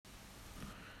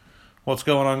What's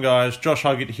going on, guys? Josh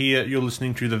Huggett here. You're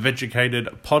listening to the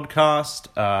Vegucated podcast,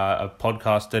 a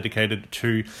podcast dedicated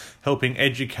to helping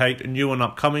educate new and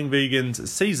upcoming vegans,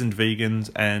 seasoned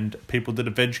vegans, and people that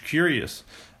are veg curious.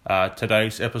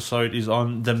 Today's episode is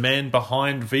on the man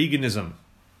behind veganism.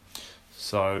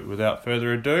 So, without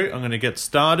further ado, I'm going to get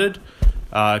started.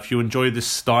 If you enjoy this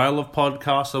style of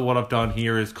podcast, so what I've done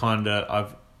here is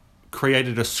I've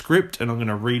created a script and I'm going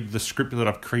to read the script that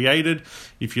I've created.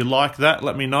 If you like that,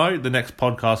 let me know. The next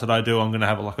podcast that I do, I'm going to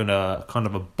have a kind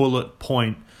of a bullet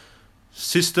point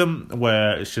system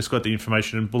where it's just got the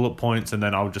information in bullet points, and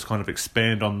then I'll just kind of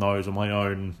expand on those in my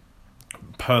own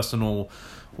personal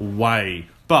way.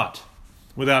 But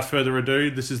without further ado,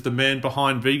 this is the man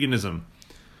behind veganism.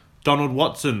 Donald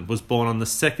Watson was born on the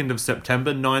 2nd of September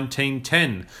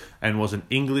 1910 and was an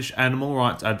English animal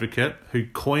rights advocate who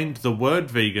coined the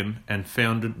word vegan and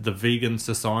founded the Vegan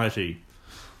Society.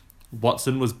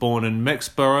 Watson was born in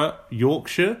Mexborough,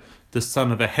 Yorkshire, the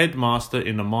son of a headmaster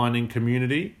in a mining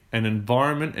community, an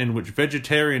environment in which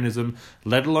vegetarianism,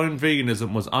 let alone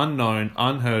veganism, was unknown,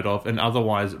 unheard of, and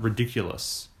otherwise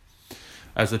ridiculous.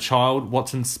 As a child,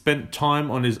 Watson spent time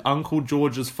on his Uncle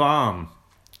George's farm.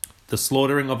 The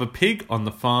slaughtering of a pig on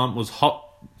the farm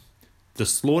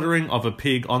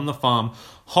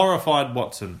horrified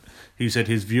Watson. He said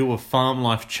his view of farm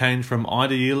life changed from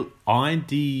idyllic.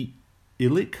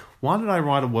 Why did I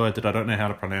write a word that I don't know how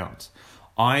to pronounce?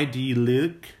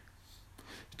 Idyllic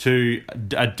to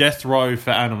a death row for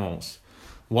animals.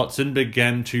 Watson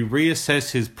began to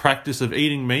reassess his practice of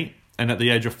eating meat, and at the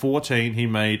age of 14, he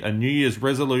made a New Year's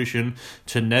resolution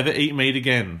to never eat meat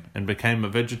again and became a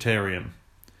vegetarian.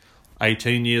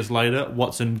 18 years later,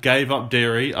 Watson gave up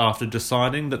dairy after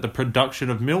deciding that the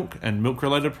production of milk and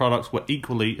milk-related products were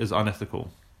equally as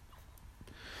unethical.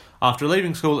 After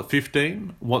leaving school at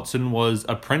 15, Watson was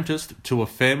apprenticed to a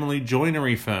family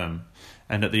joinery firm,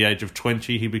 and at the age of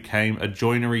 20, he became a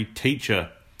joinery teacher.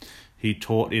 He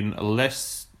taught in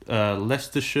Leicester. I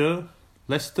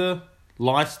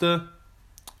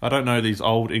don't know these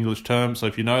old English terms, so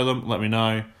if you know them, let me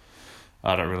know.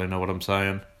 I don't really know what I'm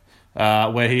saying.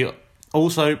 Where he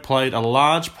also played a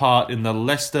large part in the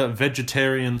Leicester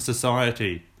Vegetarian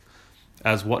Society.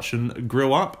 As Watson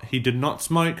grew up, he did not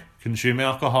smoke, consume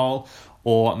alcohol,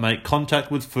 or make contact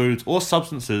with foods or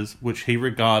substances which he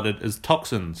regarded as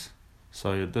toxins.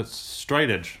 So that's straight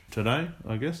edge today,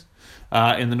 I guess.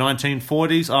 In the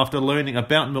 1940s, after learning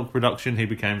about milk production, he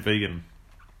became vegan.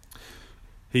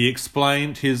 He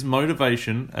explained his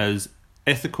motivation as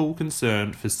ethical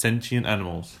concern for sentient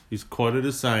animals. He's quoted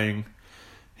as saying,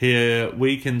 "Here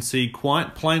we can see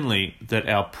quite plainly that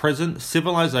our present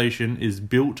civilization is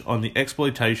built on the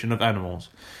exploitation of animals,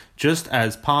 just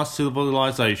as past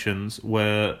civilizations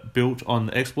were built on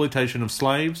the exploitation of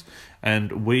slaves,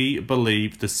 and we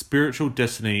believe the spiritual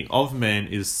destiny of man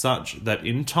is such that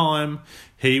in time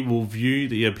he will view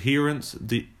with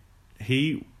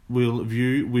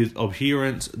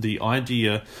abhorrence the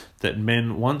idea that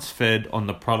men once fed on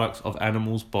the products of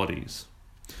animals' bodies."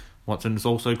 Watson is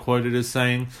also quoted as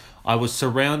saying, "I was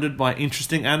surrounded by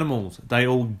interesting animals. They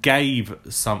all gave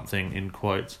something," in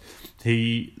quotes.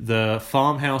 The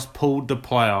farmhouse pulled the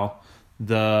plough,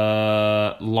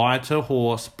 the lighter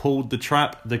horse pulled the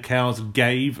trap, the cows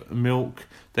gave milk,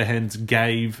 the hens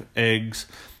gave eggs,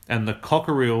 and the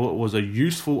cockerill was a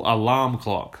useful alarm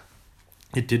clock.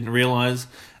 I didn't realize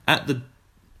at the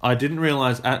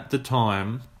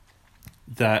time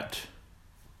that...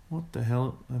 What the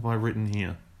hell have I written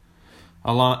here?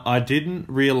 I didn't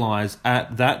realize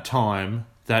at that time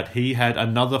that he had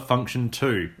another function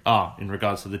too. In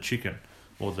regards to the chicken,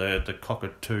 or the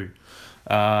cockatoo.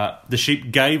 The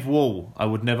sheep gave wool. I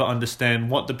would never understand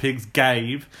what the pigs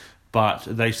gave, but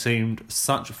they seemed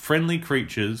such friendly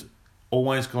creatures,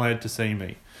 always glad to see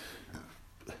me.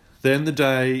 Then the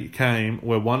day came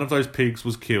where one of those pigs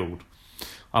was killed.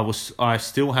 I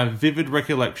still have vivid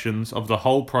recollections of the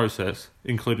whole process,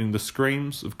 including the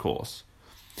screams, of course.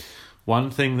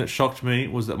 One thing that shocked me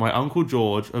was that my Uncle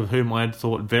George, of whom I had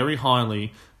thought very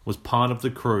highly, was part of the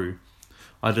crew.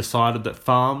 I decided that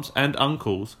farms and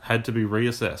uncles had to be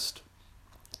reassessed.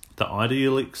 The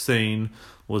idyllic scene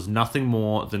was nothing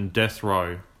more than death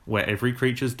row, where every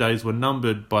creature's days were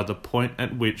numbered by the point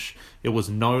at which it was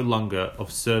no longer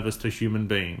of service to human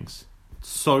beings.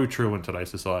 So true in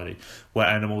today's society, where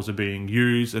animals are being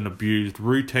used and abused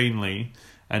routinely,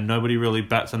 and nobody really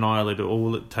bats an eyelid.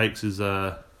 All it takes is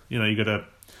you got to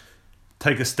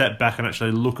take a step back and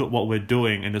actually look at what we're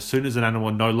doing. And as soon as an animal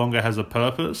no longer has a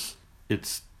purpose,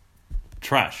 it's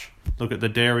trash. Look at the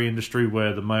dairy industry,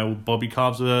 where the male bobby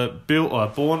calves are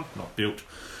born,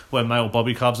 where male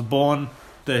bobby calves are born.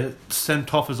 they're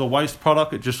sent off as a waste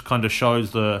product. It just kind of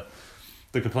shows the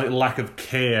complete lack of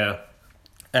care,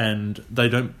 and they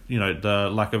don't, the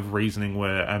lack of reasoning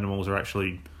where animals are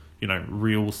actually,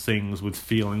 real things with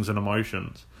feelings and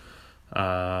emotions. What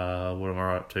am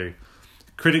I up to?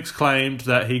 Critics claimed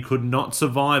that he could not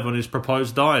survive on his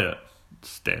proposed diet.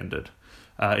 Standard.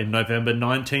 In November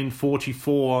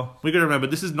 1944, we got to remember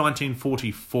this is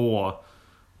 1944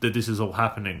 that this is all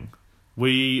happening.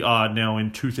 We are now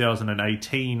in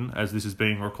 2018 as this is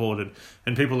being recorded,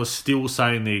 and people are still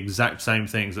saying the exact same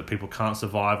things, that people can't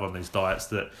survive on these diets,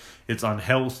 that it's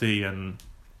unhealthy, and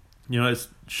it's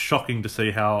shocking to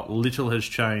see how little has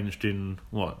changed in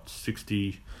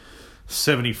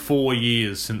 74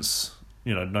 years since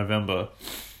November.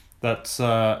 That's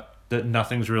that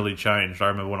nothing's really changed. I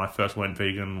remember when I first went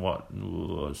vegan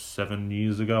 7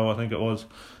 years ago, I think it was.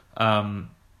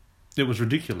 It was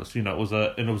ridiculous, it was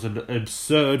an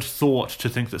absurd thought to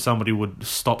think that somebody would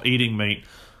stop eating meat,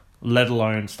 let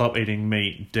alone stop eating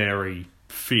meat, dairy,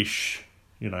 fish,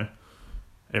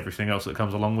 everything else that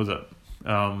comes along with it.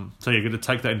 So you're going to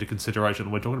take that into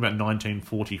consideration. We're talking about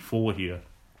 1944 here,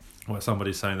 where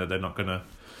somebody's saying that they're not going to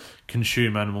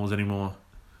consume animals anymore.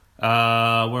 Where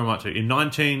am I to? In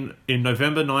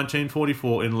November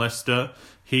 1944 in Leicester,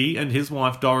 he and his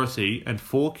wife Dorothy and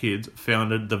 4 kids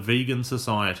founded the Vegan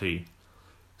Society.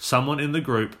 Someone in the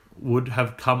group would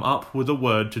have come up with a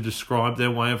word to describe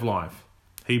their way of life,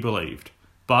 he believed.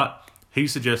 But he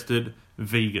suggested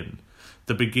vegan,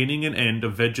 the beginning and end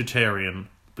of vegetarian,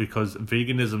 because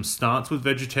veganism starts with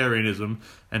vegetarianism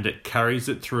and it carries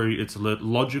it through its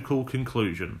logical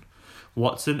conclusion.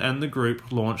 Watson and the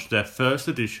group launched their first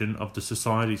edition of the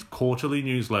Society's quarterly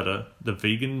newsletter, The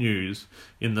Vegan News,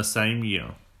 in the same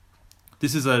year.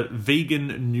 This is a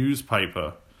vegan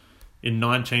newspaper in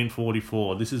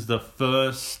 1944. This is the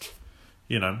first,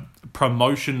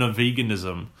 promotion of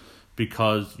veganism,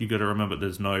 because you got to remember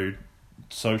there's no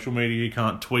social media, you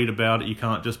can't tweet about it, you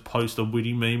can't just post a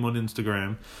witty meme on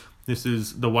Instagram. This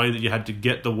is the way that you had to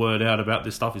get the word out about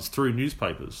this stuff, is through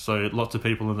newspapers. So lots of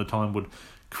people in the time would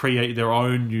create their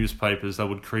own newspapers, they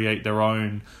would create their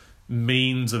own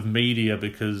means of media,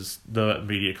 because the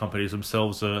media companies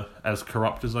themselves are as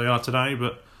corrupt as they are today.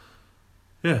 But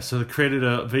yeah, so they created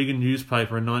a vegan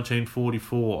newspaper in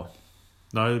 1944.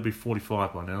 No, it'd be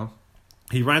 45 by now.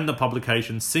 He ran the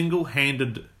publication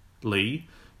single-handedly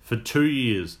for 2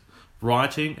 years,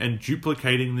 writing and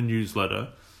duplicating the newsletter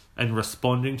and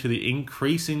responding to the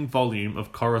increasing volume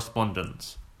of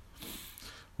correspondence.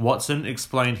 Watson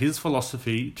explained his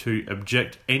philosophy to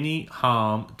object any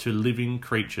harm to living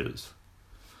creatures.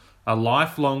 A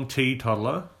lifelong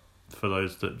teetotaler, for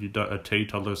those that you don't, a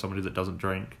teetotaler is somebody that doesn't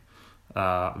drink,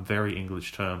 very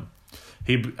English term.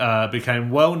 He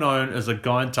became well known as a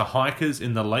guide to hikers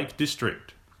in the Lake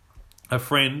District. A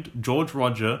friend, George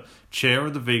Roger, chair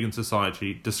of the Vegan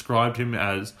Society, described him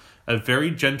as a very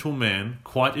gentle man,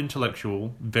 quite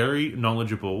intellectual, very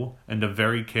knowledgeable, and a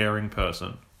very caring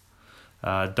person.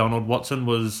 Donald Watson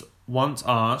was once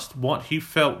asked what he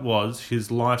felt was his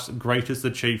life's greatest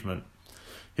achievement.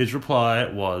 His reply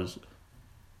was,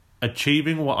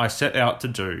 "Achieving what I set out to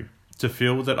do, to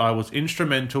feel that I was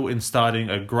instrumental in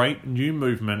starting a great new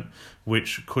movement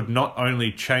which could not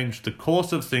only change the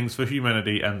course of things for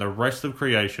humanity and the rest of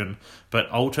creation, but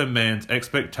alter man's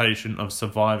expectation of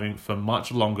surviving for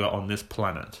much longer on this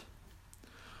planet."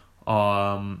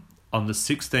 On the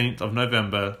 16th of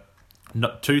November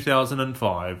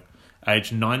 2005,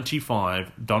 aged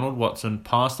 95, Donald Watson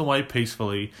passed away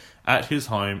peacefully at his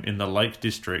home in the Lake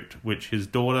District, which his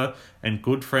daughter and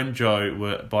good friend Joe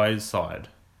were by his side.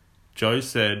 Joe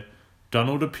said,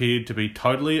 "Donald appeared to be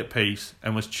totally at peace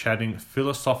and was chatting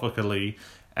philosophically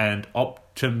and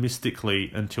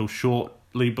optimistically until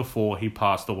shortly before he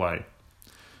passed away."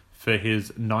 For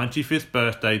his 95th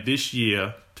birthday this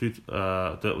year,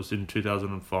 that was in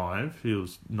 2005,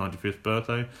 his 95th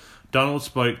birthday, Donald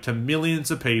spoke to millions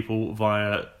of people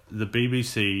via the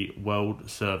BBC World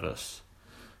Service.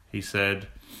 He said,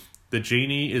 The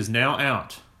genie is now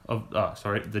out of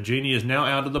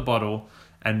the bottle,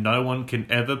 and no one can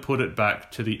ever put it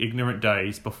back to the ignorant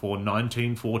days before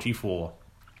 1944.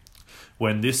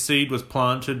 When this seed was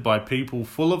planted by people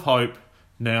full of hope,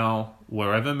 now,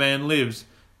 wherever man lives,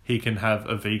 he can have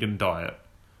a vegan diet.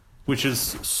 Which is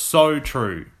so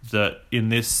true, that in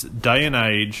this day and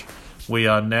age, we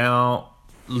are now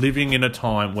living in a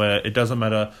time where it doesn't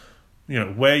matter,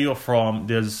 where you're from,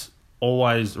 there's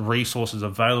always resources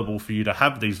available for you to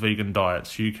have these vegan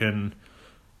diets. You can,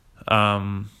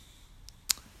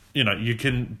 you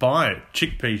can buy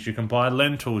chickpeas, you can buy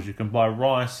lentils, you can buy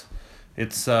rice.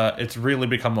 it's really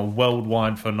become a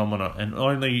worldwide phenomenon. And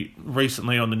only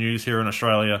recently on the news here in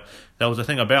Australia, there was a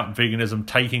thing about veganism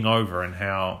taking over and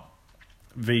how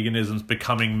veganism's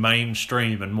becoming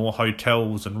mainstream, and more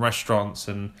hotels and restaurants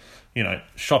and, you know,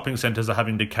 shopping centres are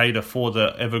having to cater for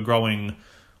the ever-growing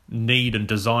need and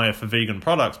desire for vegan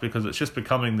products, because it's just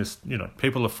becoming this, you know,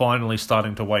 people are finally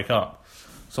starting to wake up.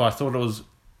 So I thought it was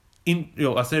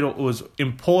it was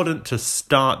important to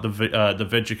start the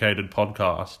Vegucated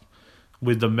podcast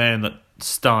with the man that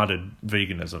started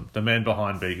veganism, the man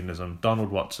behind veganism,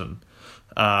 Donald Watson.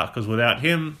 Because without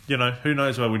him, you know, who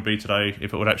knows where we'd be today,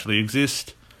 if it would actually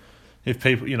exist. If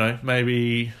people, you know,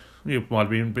 maybe it might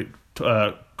have been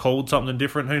called something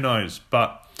different, who knows.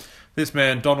 But this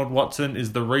man, Donald Watson,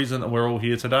 is the reason that we're all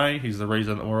here today. He's the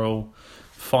reason that we're all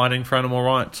fighting for animal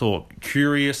rights or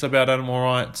curious about animal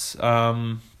rights.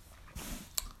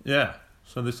 Yeah,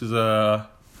 so this is a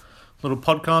little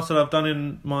podcast that I've done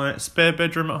in my spare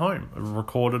bedroom at home,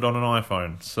 recorded on an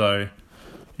iPhone. So,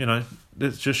 you know,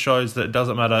 this just shows that it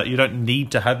doesn't matter. You don't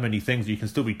need to have many things. You can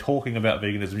still be talking about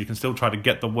veganism. You can still try to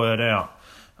get the word out,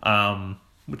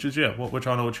 which is, what we're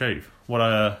trying to achieve.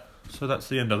 So that's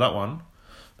the end of that one.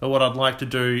 But what I'd like to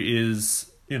do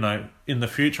is, you know, in the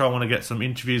future, I want to get some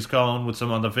interviews going with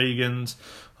some other vegans.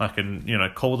 I can, you know,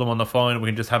 call them on the phone. We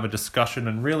can just have a discussion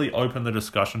and really open the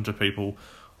discussion to people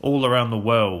all around the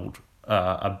world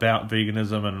about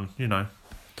veganism, and, you know,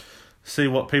 see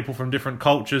what people from different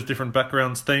cultures, different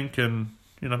backgrounds think, and,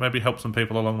 you know, maybe help some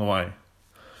people along the way.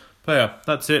 But yeah,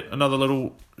 that's it. Another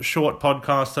little short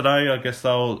podcast today. I guess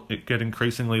they'll get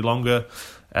increasingly longer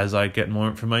as I get more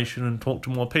information and talk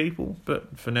to more people.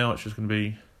 But for now, it's just going to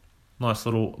be nice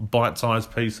little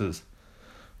bite-sized pieces.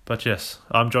 But yes,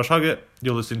 I'm Josh Huggett.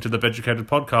 You're listening to the Vegucated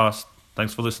Podcast.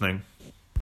 Thanks for listening.